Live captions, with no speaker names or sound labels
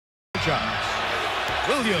shots.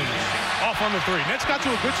 Williams off on the three. Nets got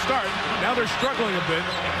to a good start. Now they're struggling a bit.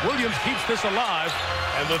 Williams keeps this alive,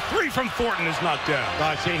 and the three from Thornton is knocked down.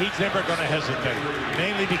 See, he's never going to hesitate,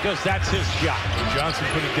 mainly because that's his shot. Johnson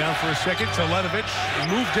put it down for a second. Teletovic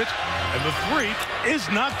moved it, and the three is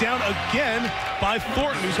knocked down again by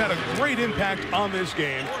Thornton, who's had a great impact on this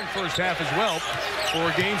game. First half as well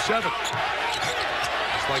for Game 7.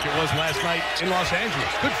 Just like it was last night in Los Angeles.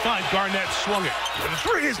 Good find. Garnett swung it. And the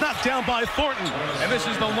three is knocked down by Thornton. And this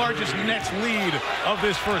is the largest Nets lead of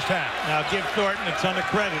this first half. Now give Thornton a ton of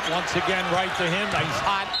credit. Once again, right to him. He's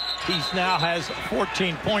hot. He now has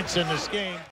 14 points in this game.